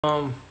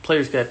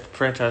Players got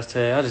franchise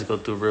tag. I'll just go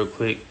through real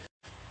quick.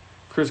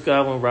 Chris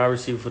Godwin, wide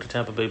receiver for the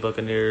Tampa Bay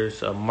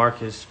Buccaneers.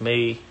 Marcus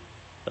May,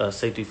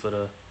 safety for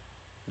the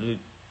New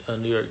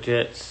York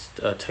Jets.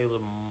 Taylor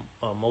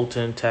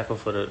Moulton, tackle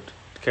for the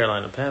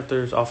Carolina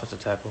Panthers, offensive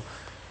tackle.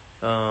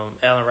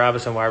 Allen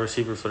Robinson, wide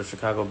receiver for the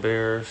Chicago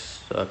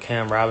Bears.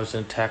 Cam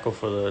Robinson, tackle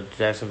for the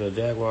Jacksonville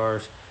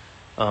Jaguars.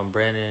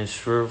 Brandon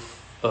Scherff,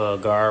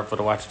 guard for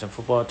the Washington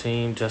football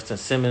team. Justin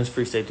Simmons,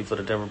 free safety for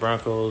the Denver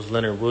Broncos.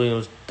 Leonard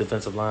Williams,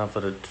 defensive line for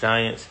the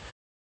Giants.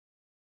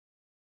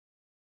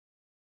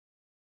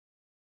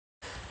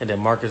 And then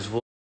Marcus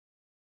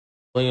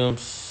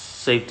Williams,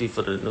 safety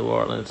for the New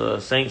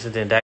Orleans Saints. And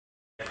then Dak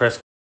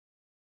Prescott,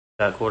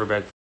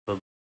 quarterback for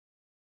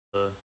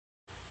the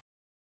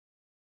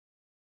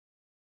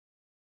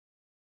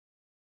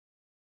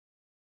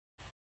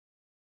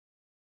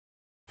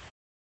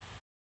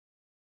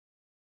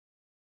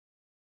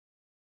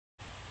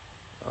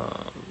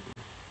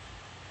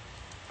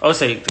I would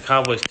say the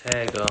Cowboys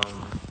tagged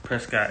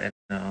Prescott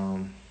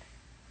in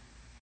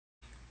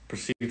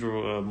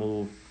procedural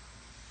move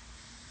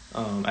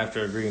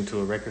after agreeing to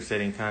a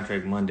record-setting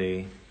contract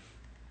Monday.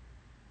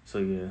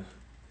 So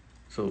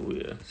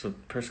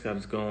Prescott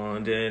is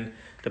gone. Then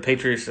the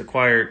Patriots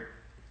acquired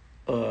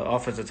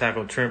offensive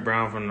tackle Trent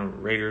Brown from the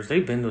Raiders.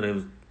 They've been to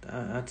they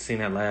I'd seen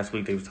that last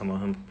week. They was talking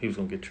about him. He was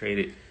gonna get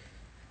traded.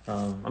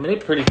 They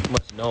pretty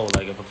much know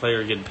like if a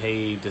player getting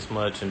paid this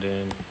much, and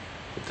then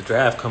with the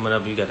draft coming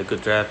up, you got a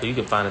good draft. You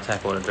can find a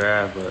tackle in the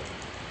draft, but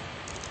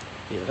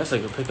yeah, that's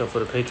like a pickup for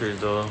the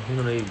Patriots though.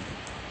 They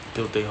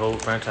built their whole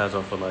franchise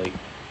off of like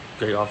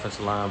great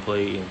offensive line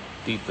play and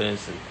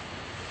defense, and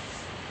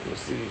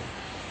let's see.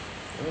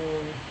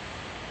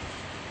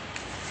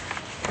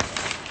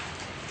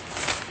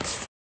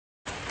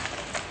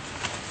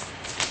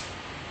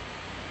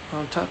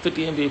 Top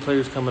 50 NBA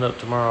players coming up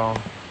tomorrow.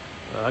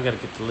 I got to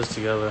get the list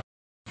together.